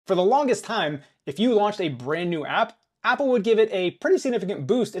For the longest time, if you launched a brand new app, Apple would give it a pretty significant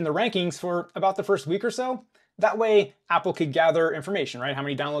boost in the rankings for about the first week or so. That way, Apple could gather information, right? How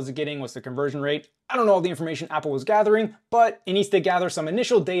many downloads it's getting, what's the conversion rate? I don't know all the information Apple was gathering, but it needs to gather some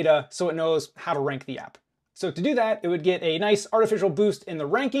initial data so it knows how to rank the app. So to do that, it would get a nice artificial boost in the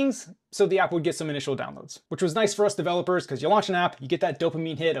rankings, so the app would get some initial downloads, which was nice for us developers because you launch an app, you get that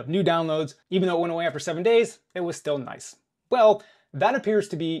dopamine hit of new downloads. Even though it went away after 7 days, it was still nice. Well, that appears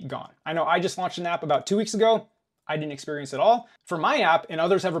to be gone. I know I just launched an app about 2 weeks ago. I didn't experience it all. For my app, and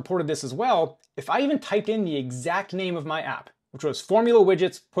others have reported this as well, if I even typed in the exact name of my app, which was Formula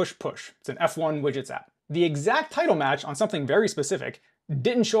Widgets Push Push, it's an F1 widgets app, the exact title match on something very specific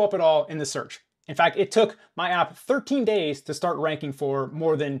didn't show up at all in the search. In fact, it took my app 13 days to start ranking for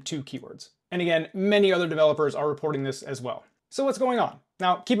more than 2 keywords. And again, many other developers are reporting this as well. So what's going on?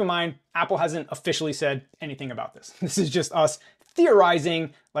 Now, keep in mind, Apple hasn't officially said anything about this. This is just us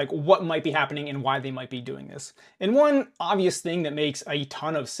theorizing like what might be happening and why they might be doing this. And one obvious thing that makes a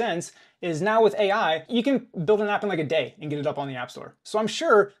ton of sense is now with AI, you can build an app in like a day and get it up on the App Store. So I'm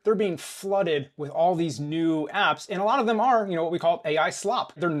sure they're being flooded with all these new apps, and a lot of them are, what we call AI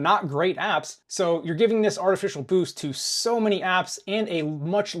slop. They're not great apps. So you're giving this artificial boost to so many apps and a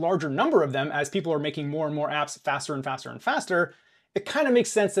much larger number of them as people are making more and more apps faster and faster and faster. It kind of makes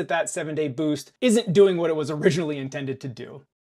sense that that 7-day boost isn't doing what it was originally intended to do.